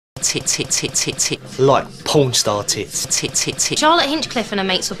Like porn star tits. Charlotte Hinchcliffe and her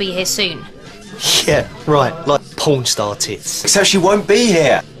mates will be here soon. Yeah, right, like porn star tits. Except she won't be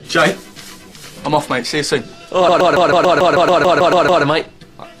here. Jay, I'm off, mate. See you soon. Alright, mate.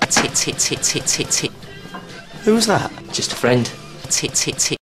 Who was that? Just a friend.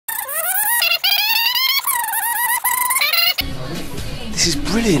 This is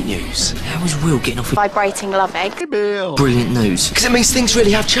brilliant news. How is Will getting off with Vibrating love egg. brilliant news? Because it means things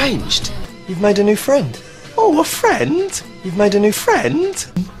really have changed. You've made a new friend. Oh, a friend? You've made a new friend?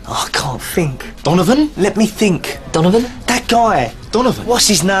 Oh, I can't think. Donovan? Let me think. Donovan? That guy. Donovan. What's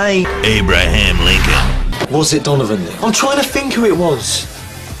his name? Abraham Lincoln. Was it Donovan then? I'm trying to think who it was.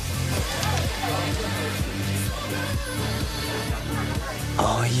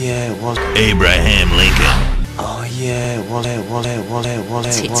 Oh yeah, it was. Abraham Lincoln. Oh yeah, was it.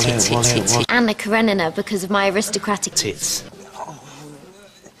 Anna Karenina because of my aristocratic Tits.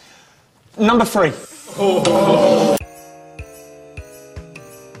 Number 3.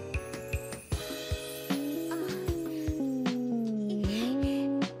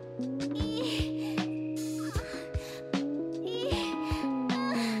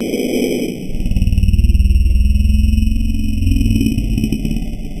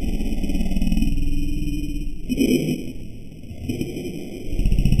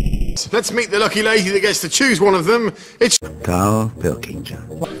 Let's meet the lucky lady that gets to choose one of them. It's Carl Pilkington.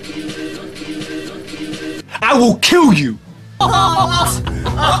 I will kill you! So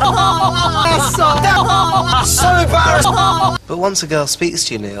embarrassing! But once a girl speaks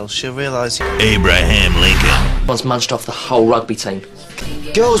to you, Neil, she'll realise you. Abraham Lincoln. Once munched off the whole rugby team.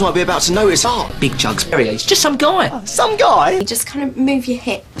 Girls might be about to notice art. Big jugs. He's just some guy. Some guy? You just kind of move your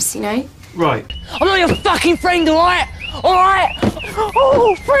hips, you know? Right. I'm not your fucking friend, alright? Alright?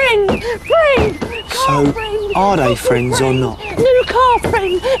 Oh, friend! So, are they friends or not? New car,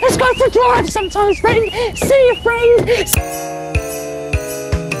 friend! Let's go for a drive sometimes, friend! See you, friend!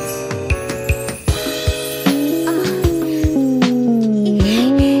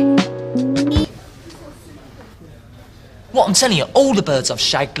 What I'm telling you, all the birds I've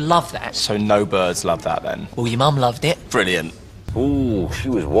shagged love that. So no birds love that then? Well, your mum loved it. Brilliant. Ooh, she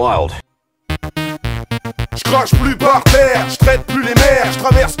was wild. Je crache plus par terre, je traite plus les mers, je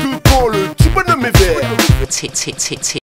traverse que pour le petit bonhomme est vert.